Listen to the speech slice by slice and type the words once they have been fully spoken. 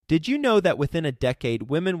Did you know that within a decade,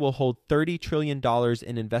 women will hold $30 trillion in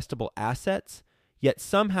investable assets? Yet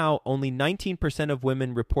somehow only 19% of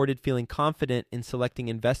women reported feeling confident in selecting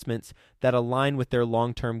investments that align with their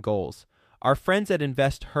long-term goals. Our friends at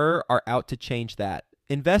InvestHer are out to change that.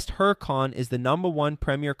 InvestHerCon is the #1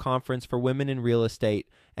 premier conference for women in real estate,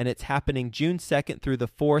 and it's happening June 2nd through the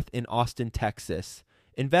 4th in Austin, Texas.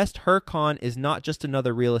 InvestHerCon is not just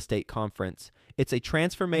another real estate conference. It's a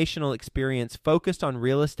transformational experience focused on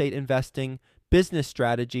real estate investing, business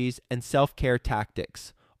strategies, and self-care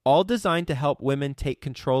tactics, all designed to help women take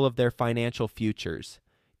control of their financial futures.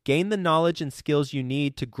 Gain the knowledge and skills you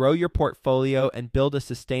need to grow your portfolio and build a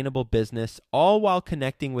sustainable business, all while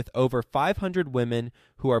connecting with over 500 women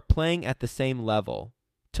who are playing at the same level.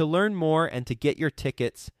 To learn more and to get your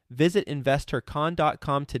tickets, visit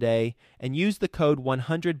InvestHerCon.com today and use the code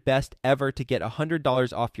 100BESTEVER to get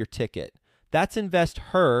 $100 off your ticket. That's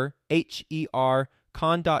InvestHer, H-E-R,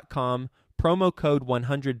 con.com, promo code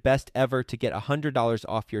 100BESTEVER to get $100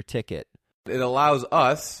 off your ticket. It allows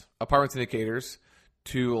us, apartment syndicators,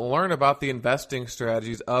 to learn about the investing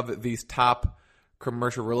strategies of these top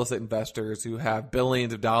commercial real estate investors who have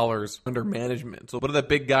billions of dollars under management. So what are the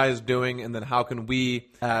big guys doing, and then how can we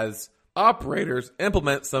as operators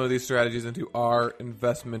implement some of these strategies into our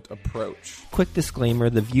investment approach? Quick disclaimer,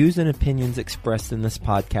 the views and opinions expressed in this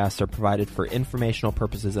podcast are provided for informational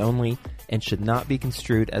purposes only and should not be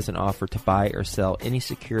construed as an offer to buy or sell any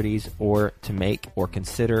securities or to make or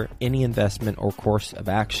consider any investment or course of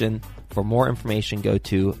action. For more information, go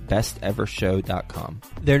to bestevershow.com.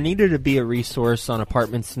 There needed to be a resource on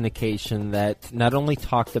apartment syndication that not only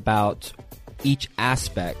talked about each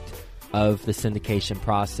aspect of the syndication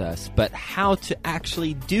process, but how to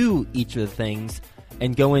actually do each of the things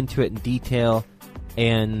and go into it in detail.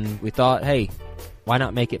 And we thought, hey, why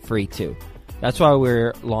not make it free too? That's why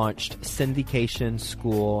we're launched Syndication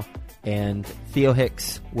School, and Theo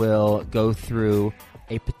Hicks will go through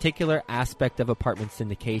a particular aspect of apartment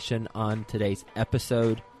syndication on today's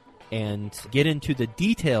episode and get into the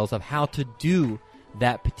details of how to do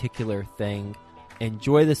that particular thing.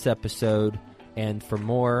 Enjoy this episode. And for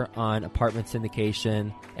more on apartment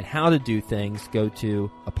syndication and how to do things, go to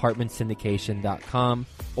apartmentsyndication.com,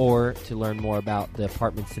 or to learn more about the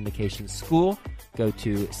Apartment Syndication School, go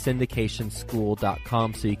to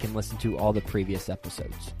syndicationschool.com so you can listen to all the previous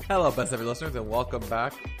episodes. Hello, Best Ever listeners, and welcome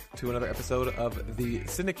back to another episode of the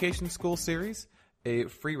Syndication School series, a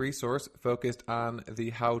free resource focused on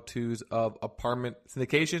the how-tos of apartment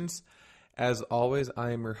syndications. As always,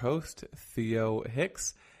 I am your host, Theo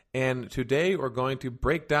Hicks. And today we're going to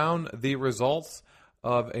break down the results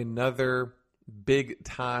of another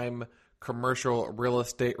big-time commercial real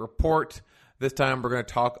estate report. This time we're going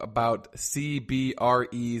to talk about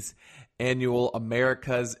CBRE's annual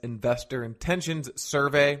America's Investor Intentions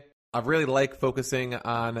Survey. I really like focusing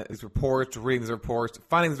on these reports, reading these reports,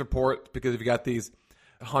 finding these reports, because if you got these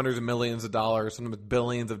hundreds of millions of dollars, sometimes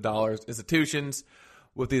billions of dollars institutions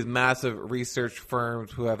with these massive research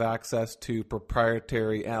firms who have access to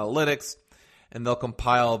proprietary analytics, and they'll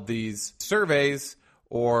compile these surveys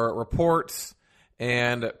or reports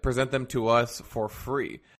and present them to us for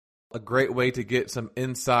free. A great way to get some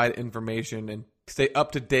inside information and stay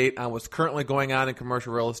up to date on what's currently going on in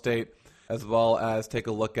commercial real estate, as well as take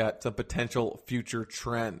a look at some potential future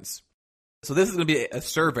trends. So this is going to be a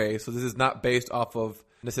survey, so this is not based off of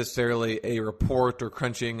necessarily a report or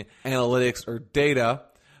crunching analytics or data.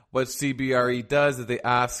 What CBRE does is they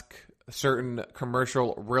ask certain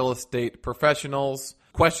commercial real estate professionals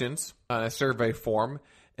questions on a survey form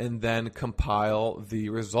and then compile the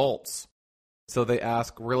results. So they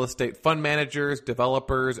ask real estate fund managers,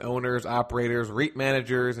 developers, owners, operators, REIT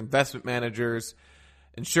managers, investment managers,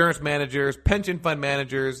 insurance managers, pension fund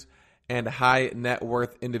managers, and high net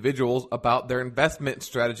worth individuals about their investment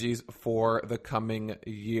strategies for the coming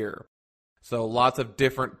year. So lots of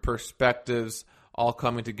different perspectives all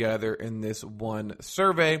coming together in this one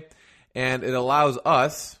survey. And it allows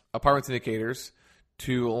us, apartment syndicators,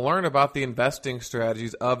 to learn about the investing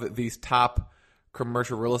strategies of these top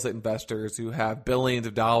commercial real estate investors who have billions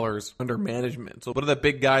of dollars under management. So what are the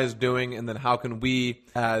big guys doing, and then how can we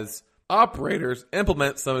as operators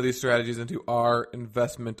implement some of these strategies into our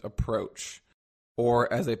investment approach?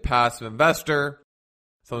 Or as a passive investor,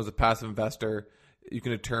 someone's a passive investor, you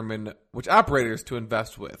can determine which operators to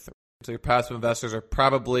invest with. So your passive investors are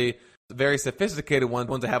probably very sophisticated ones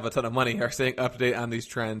that have a ton of money, are staying up to date on these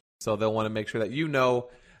trends. So they'll want to make sure that you know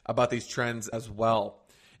about these trends as well.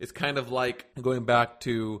 It's kind of like going back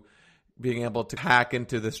to being able to hack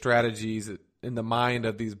into the strategies in the mind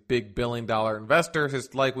of these big billion-dollar investors.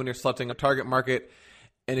 It's like when you're selecting a target market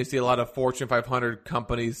and you see a lot of Fortune 500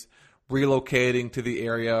 companies relocating to the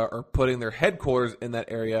area or putting their headquarters in that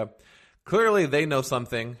area, clearly they know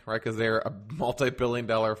something, right? Because they're a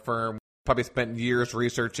multi-billion-dollar firm, probably spent years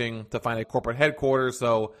researching to find a corporate headquarters.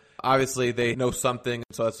 So obviously they know something.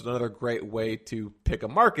 So that's another great way to pick a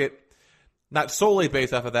market. Not solely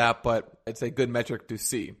based off of that, but it's a good metric to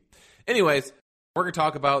see. Anyways, we're going to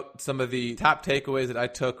talk about some of the top takeaways that I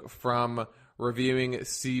took from reviewing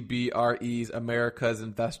CBRE's America's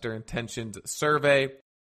Investor Intentions Survey.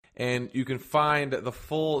 And you can find the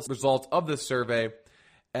full results of this survey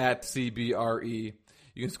at CBRE.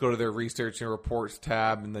 You can just go to their Research and Reports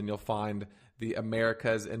tab, and then you'll find the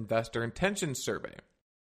America's Investor Intentions Survey.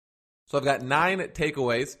 So I've got 9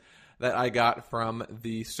 takeaways that I got from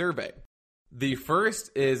the survey. The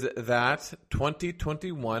first is that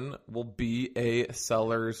 2021 will be a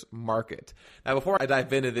seller's market. Now, before I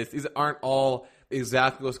dive into this, these aren't all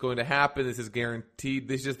exactly what's going to happen. This is guaranteed.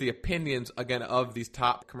 This is just the opinions, again, of these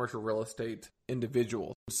top commercial real estate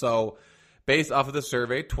individuals. So based off of the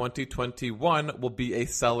survey, 2021 will be a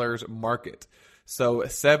seller's market. So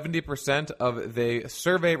 70% of the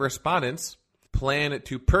survey respondents plan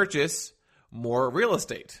to purchase more real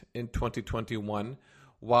estate in 2021,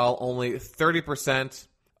 while only 30%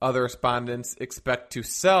 of the respondents expect to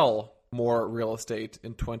sell more real estate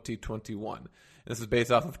in 2021. This is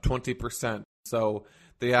based off of 20%. So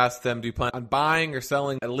they asked them, do you plan on buying or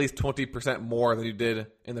selling at least 20% more than you did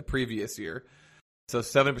in the previous year? So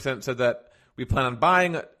 70% said that we plan on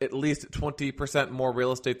buying at least 20% more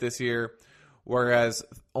real estate this year, whereas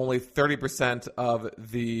only 30% of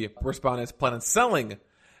the respondents plan on selling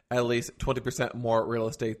at least 20% more real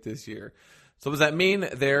estate this year. So what does that mean?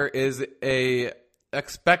 There is a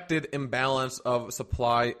expected imbalance of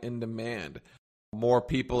supply and demand. More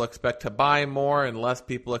people expect to buy more and less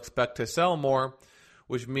people expect to sell more,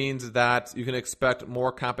 which means that you can expect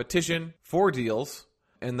more competition for deals,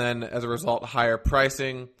 and then as a result, higher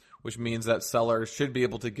pricing, which means that sellers should be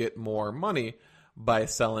able to get more money by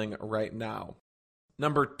selling right now.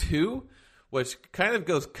 Number 2, which kind of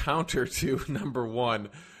goes counter to number 1,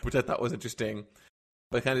 which I thought was interesting,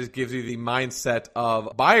 but kind of just gives you the mindset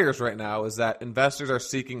of buyers right now, is that investors are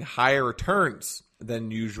seeking higher returns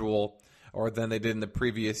than usual or than they did in the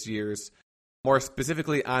previous years, more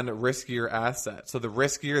specifically on riskier assets. So the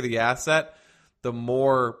riskier the asset, the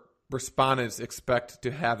more respondents expect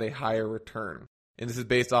to have a higher return. And this is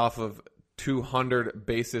based off of 200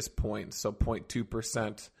 basis points, so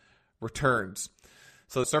 0.2% returns.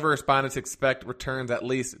 So survey respondents expect returns at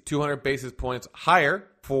least 200 basis points higher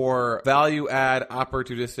for value add,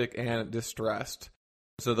 opportunistic, and distressed.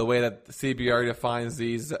 So the way that the CBRE defines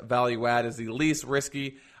these, value add is the least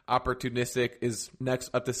risky, opportunistic is next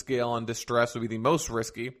up the scale, and distressed would be the most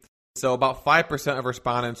risky. So about 5% of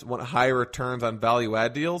respondents want higher returns on value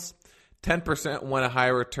add deals, 10% wanted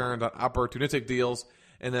higher returns on opportunistic deals,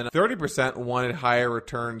 and then 30% wanted higher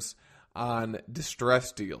returns on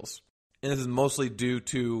distressed deals. And this is mostly due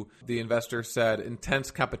to, the investor said,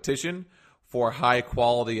 intense competition for high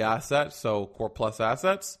quality assets, so core plus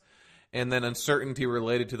assets, and then uncertainty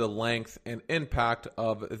related to the length and impact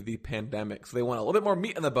of the pandemic. So they want a little bit more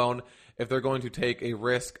meat on the bone if they're going to take a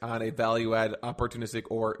risk on a value add, opportunistic,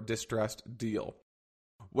 or distressed deal.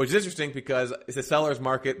 Which is interesting because it's a seller's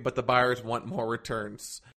market, but the buyers want more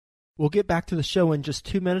returns. We'll get back to the show in just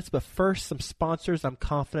 2 minutes, but first, some sponsors I'm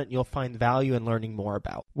confident you'll find value in learning more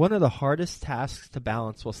about. One of the hardest tasks to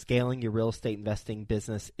balance while scaling your real estate investing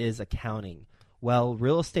business is accounting. Well,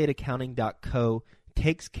 realestateaccounting.co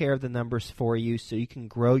takes care of the numbers for you so you can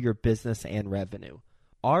grow your business and revenue.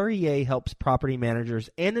 REA helps property managers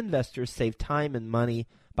and investors save time and money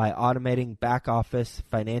by automating back office,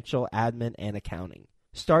 financial, admin, and accounting.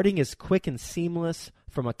 Starting is quick and seamless,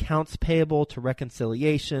 from accounts payable to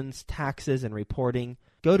reconciliations, taxes, and reporting.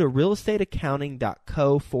 Go to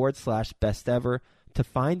realestateaccounting.co/best ever to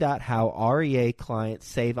find out how REA clients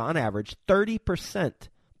save on average 30%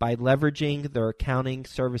 by leveraging their accounting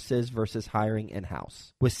services versus hiring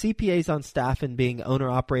in-house. With CPAs on staff and being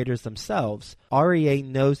owner-operators themselves, REA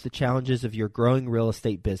knows the challenges of your growing real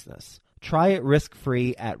estate business. Try it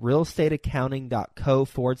risk-free at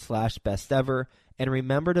realestateaccounting.co/best ever. And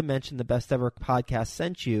remember to mention the Best Ever podcast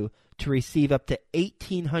sent you to receive up to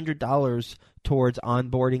 $1,800 towards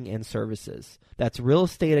onboarding and services. That's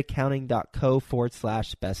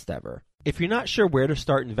realestateaccounting.co/best ever. If you're not sure where to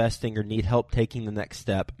start investing or need help taking the next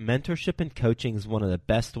step, mentorship and coaching is one of the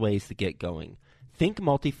best ways to get going. Think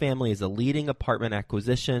Multifamily is a leading apartment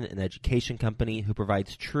acquisition and education company who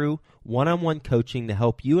provides true one-on-one coaching to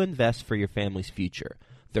help you invest for your family's future.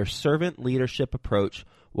 Their servant leadership approach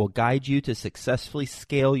will guide you to successfully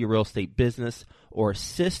scale your real estate business or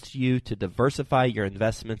assist you to diversify your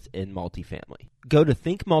investments in multifamily. Go to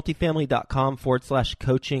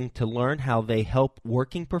thinkmultifamily.com/coaching to learn how they help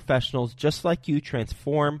working professionals just like you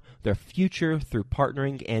transform their future through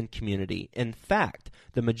partnering and community. In fact,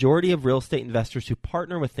 the majority of real estate investors who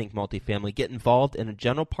partner with Think Multifamily get involved in a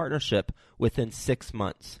general partnership within 6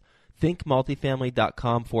 months.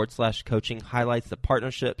 thinkmultifamily.com/coaching highlights the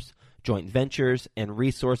partnerships, joint ventures, and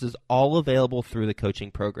resources all available through the coaching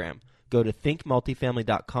program. Go to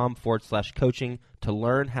thinkmultifamily.com/coaching to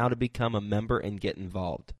learn how to become a member and get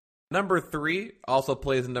involved. Number 3 also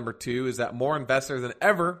plays in number 2 is that more investors than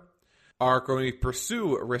ever are going to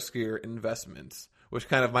pursue riskier investments, which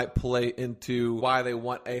kind of might play into why they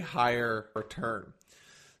want a higher return.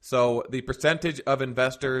 So the percentage of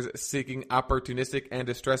investors seeking opportunistic and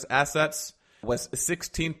distressed assets was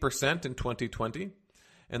 16% in 2020.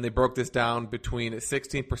 And they broke this down between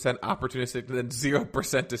 16% opportunistic and then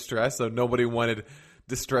 0% distress. So nobody wanted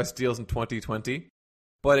distressed deals in 2020.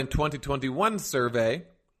 But in 2021's survey,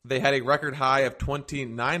 they had a record high of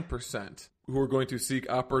 29% who were going to seek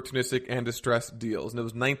opportunistic and distressed deals. And it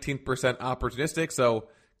was 19% opportunistic, so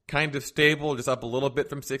kind of stable, just up a little bit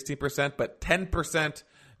from 16%, but 10%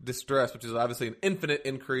 distress, which is obviously an infinite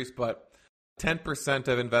increase, but 10%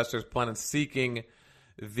 of investors plan on seeking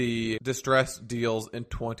the distressed deals in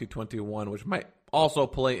 2021, which might also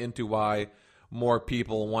play into why more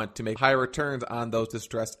people want to make higher returns on those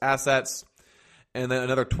distressed assets. And then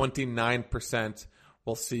another 29%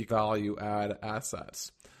 will seek value add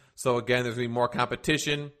assets. So again, there's going to be more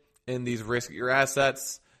competition in these riskier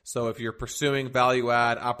assets. So if you're pursuing value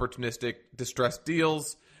add, opportunistic, distressed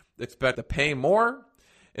deals, expect to pay more.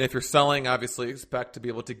 And if you're selling, obviously expect to be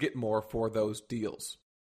able to get more for those deals.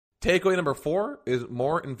 Takeaway number 4 is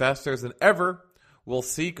more investors than ever will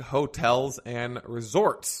seek hotels and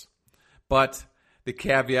resorts. But the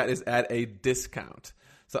caveat is at a discount.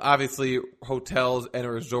 So obviously, hotels and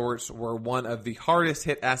resorts were one of the hardest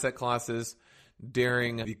hit asset classes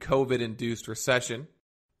during the COVID-induced recession.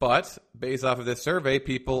 But based off of this survey,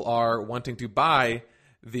 people are wanting to buy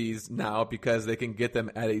these now because they can get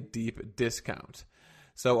them at a deep discount.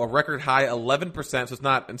 So a record high 11%, so it's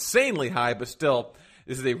not insanely high, but still,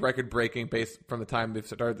 this is a record-breaking based from the time they've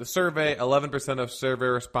started the survey. 11% of survey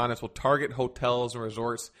respondents will target hotels and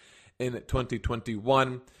resorts in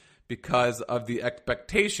 2021 because of the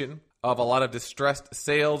expectation of a lot of distressed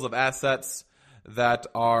sales of assets that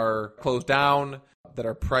are closed down, that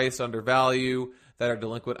are priced under value, that are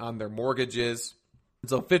delinquent on their mortgages.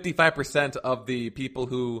 So 55% of the people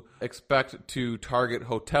who expect to target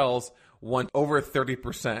hotels want over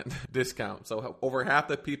 30% discount. So over half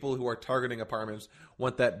the people who are targeting apartments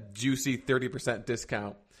want that juicy 30%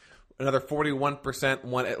 discount. Another 41%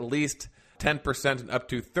 want at least 10% and up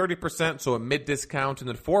to 30%, so a mid discount. And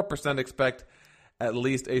then 4% expect at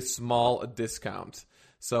least a small discount.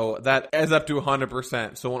 So that adds up to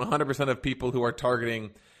 100%. So 100% of people who are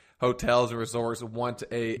targeting hotels and resorts want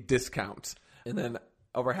a discount. And then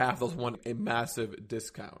over half those want a massive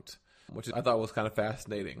discount, which I thought was kind of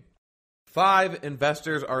fascinating. 5,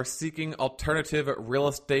 investors are seeking alternative real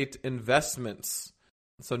estate investments.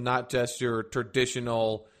 So not just your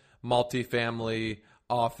traditional multifamily,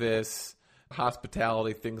 office,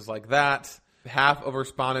 hospitality, things like that. Half of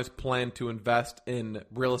respondents plan to invest in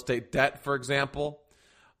real estate debt, for example.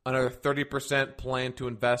 Another 30% plan to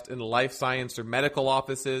invest in life science or medical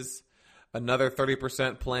offices. Another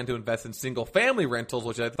 30% plan to invest in single-family rentals,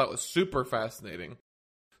 which I thought was super fascinating.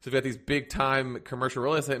 So you've got these big-time commercial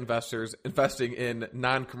real estate investors investing in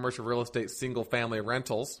non-commercial real estate single-family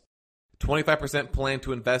rentals. 25% plan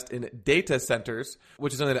to invest in data centers,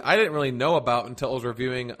 which is something that I didn't really know about until I was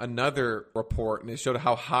reviewing another report, and it showed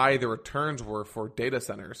how high the returns were for data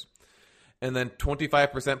centers. And then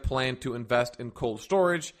 25% plan to invest in cold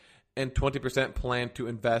storage, and 20% plan to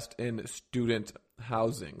invest in student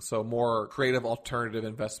housing. So more creative alternative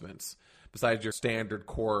investments besides your standard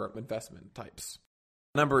core investment types.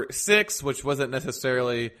 Number 6, which wasn't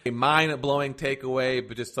necessarily a mind-blowing takeaway,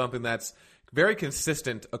 but just something that's very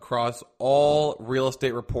consistent across all real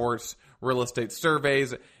estate reports, real estate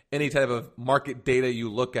surveys, any type of market data you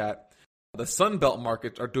look at. The Sun Belt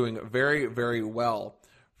markets are doing very, very well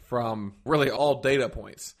from really all data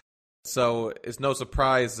points. So it's no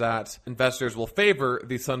surprise that investors will favor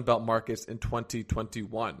the Sun Belt markets in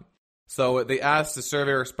 2021. So they asked the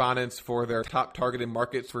survey respondents for their top targeted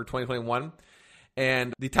markets for 2021,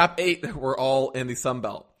 and the top 8 were all in the Sun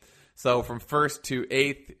Belt. So from first to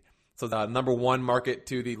 8th, so the number 1 market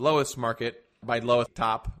to the lowest market, by lowest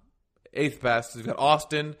top, 8th best, we've got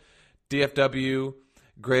Austin, DFW,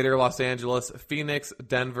 Greater Los Angeles, Phoenix,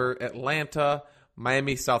 Denver, Atlanta,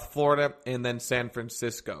 Miami, South Florida, and then San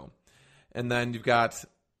Francisco. And then you've got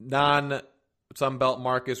non-Sunbelt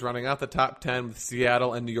markets running out the top 10 with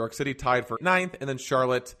Seattle and New York City tied for 9th, and then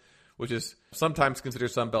Charlotte, which is sometimes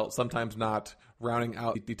considered Sunbelt, sometimes not, rounding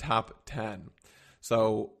out the top 10.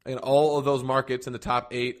 So in all of those markets in the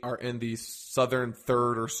top 8 are in the southern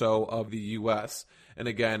third or so of the U.S. And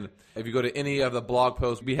again, if you go to any of the blog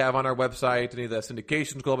posts we have on our website, any of the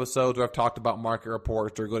syndication school episodes where I've talked about market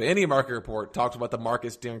reports, or go to any market report, talks about the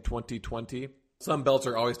markets during 2020, Sunbelts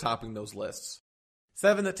are always topping those lists.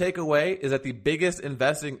 7, the takeaway is that the biggest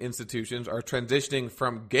investing institutions are transitioning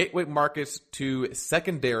from gateway markets to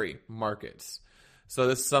secondary markets. So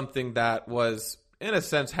this is something that was, in a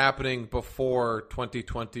sense, happening before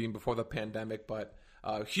 2020, before the pandemic, but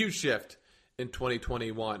a huge shift in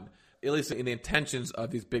 2021, at least in the intentions of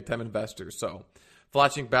these big-time investors. So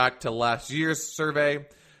flashing back to last year's survey,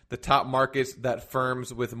 the top markets that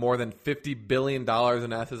firms with more than $50 billion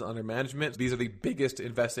in assets under management, these are the biggest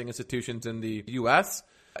investing institutions in the U.S.,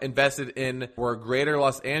 invested in were Greater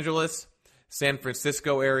Los Angeles, San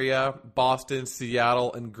Francisco area, Boston,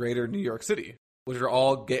 Seattle, and Greater New York City, which are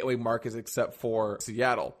all gateway markets except for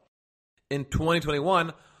Seattle. In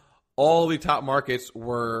 2021, all the top markets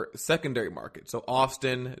were secondary markets. So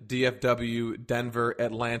Austin, DFW, Denver,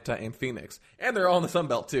 Atlanta, and Phoenix. And they're all in the Sun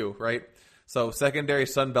Belt too, right? So secondary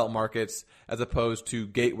Sun Belt markets as opposed to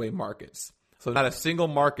gateway markets. So not a single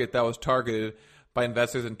market that was targeted by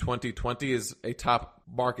investors in 2020 is a top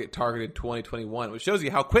market targeted in 2021, which shows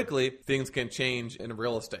you how quickly things can change in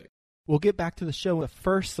real estate. We'll get back to the show, but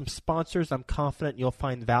first, some sponsors I'm confident you'll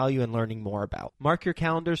find value in learning more about. Mark your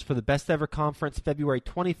calendars for the Best Ever Conference, February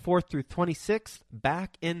 24th through 26th,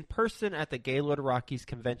 back in person at the Gaylord Rockies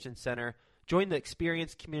Convention Center. Join the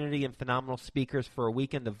experienced community and phenomenal speakers for a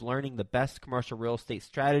weekend of learning the best commercial real estate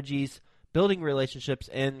strategies, building relationships,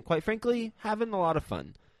 and, quite frankly, having a lot of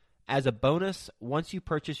fun. As a bonus, once you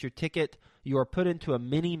purchase your ticket, you are put into a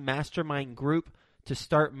mini mastermind group to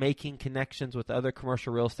start making connections with other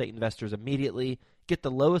commercial real estate investors immediately. Get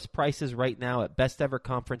the lowest prices right now at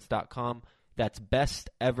besteverconference.com. That's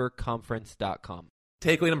besteverconference.com.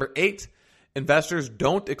 Takeaway number 8, investors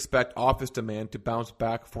don't expect office demand to bounce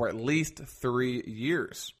back for at least 3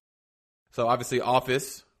 years. So obviously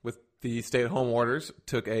office, with the stay-at-home orders,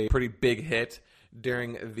 took a pretty big hit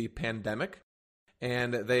during the pandemic.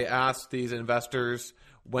 And they asked these investors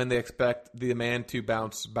when they expect the demand to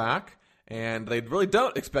bounce back. And they really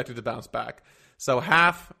don't expect it to bounce back. So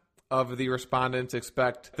half of the respondents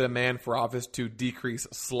expect the demand for office to decrease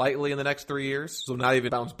slightly in the next 3 years. So not even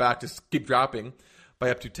bounce back, just keep dropping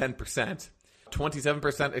by up to 10%.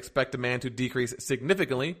 27% expect demand to decrease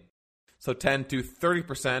significantly, so 10 to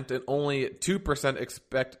 30%, and only 2%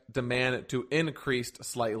 expect demand to increase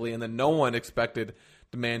slightly, and then no one expected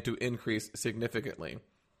demand to increase significantly.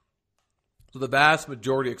 So the vast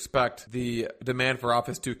majority expect the demand for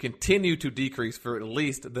office to continue to decrease for at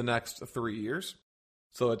least the next 3 years.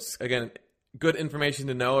 So it's, again, good information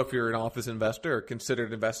to know if you're an office investor or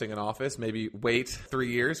considered investing in office. Maybe wait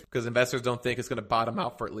 3 years because investors don't think it's going to bottom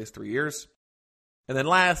out for at least 3 years. And then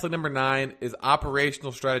lastly, number 9 is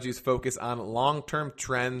operational strategies focus on long-term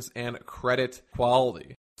trends and credit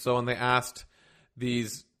quality. So when they asked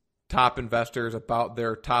these top investors about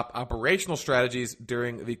their top operational strategies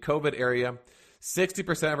during the COVID era,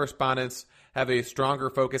 60% of respondents have a stronger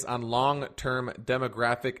focus on long-term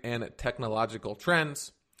demographic and technological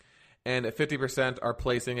trends, and 50% are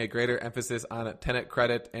placing a greater emphasis on tenant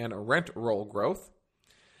credit and rent roll growth.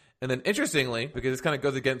 And then interestingly, because this kind of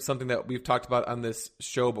goes against something that we've talked about on this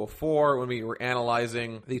show before when we were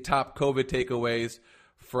analyzing the top COVID takeaways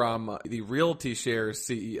from the Realty Shares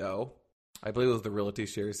CEO, I believe it was the Realty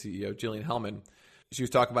Shares CEO, Jillian Hellman. She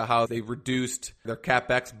was talking about how they reduced their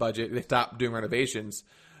CapEx budget. They stopped doing renovations,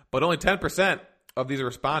 but only 10% of these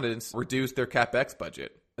respondents reduced their CapEx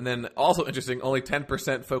budget. And then also interesting, only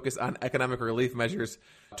 10% focus on economic relief measures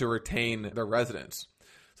to retain their residents.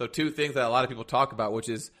 So two things that a lot of people talk about, which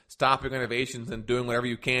is stopping renovations and doing whatever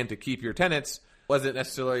you can to keep your tenants, wasn't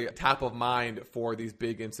necessarily top of mind for these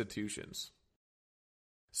big institutions.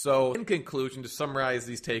 So in conclusion, to summarize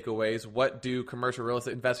these takeaways, what do commercial real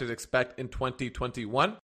estate investors expect in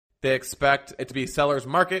 2021? They expect it to be a seller's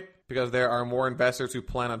market because there are more investors who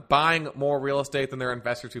plan on buying more real estate than there are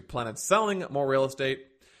investors who plan on selling more real estate.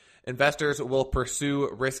 Investors will pursue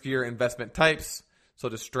riskier investment types, so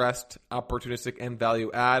distressed, opportunistic, and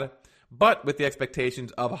value add, but with the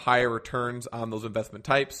expectations of higher returns on those investment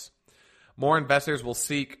types. More investors will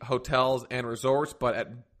seek hotels and resorts, but at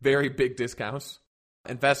very big discounts.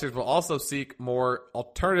 Investors will also seek more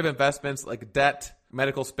alternative investments like debt,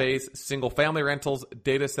 medical space, single-family rentals,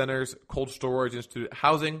 data centers, cold storage, and student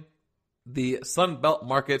housing. The Sun Belt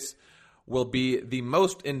markets will be the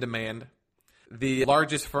most in demand. The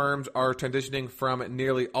largest firms are transitioning from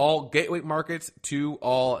nearly all gateway markets to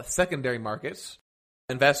all secondary markets.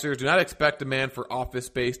 Investors do not expect demand for office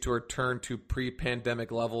space to return to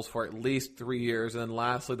pre-pandemic levels for at least 3 years. And then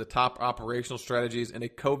lastly, the top operational strategies in a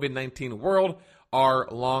COVID-19 world are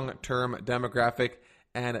long-term demographic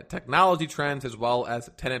and technology trends, as well as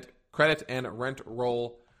tenant credit and rent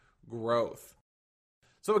roll growth.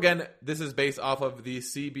 So again, this is based off of the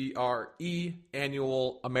CBRE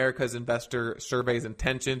Annual America's Investor Surveys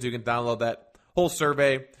Intentions. You can download that whole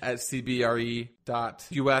survey at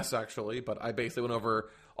cbre.us actually, but I basically went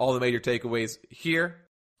over all the major takeaways here.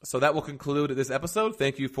 So that will conclude this episode.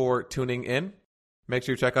 Thank you for tuning in. Make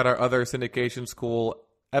sure you check out our other Syndication School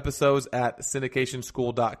episodes at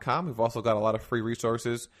syndicationschool.com. We've also got a lot of free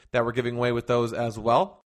resources that we're giving away with those as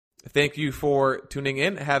well. Thank you for tuning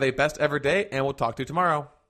in. Have a best ever day, and we'll talk to you tomorrow.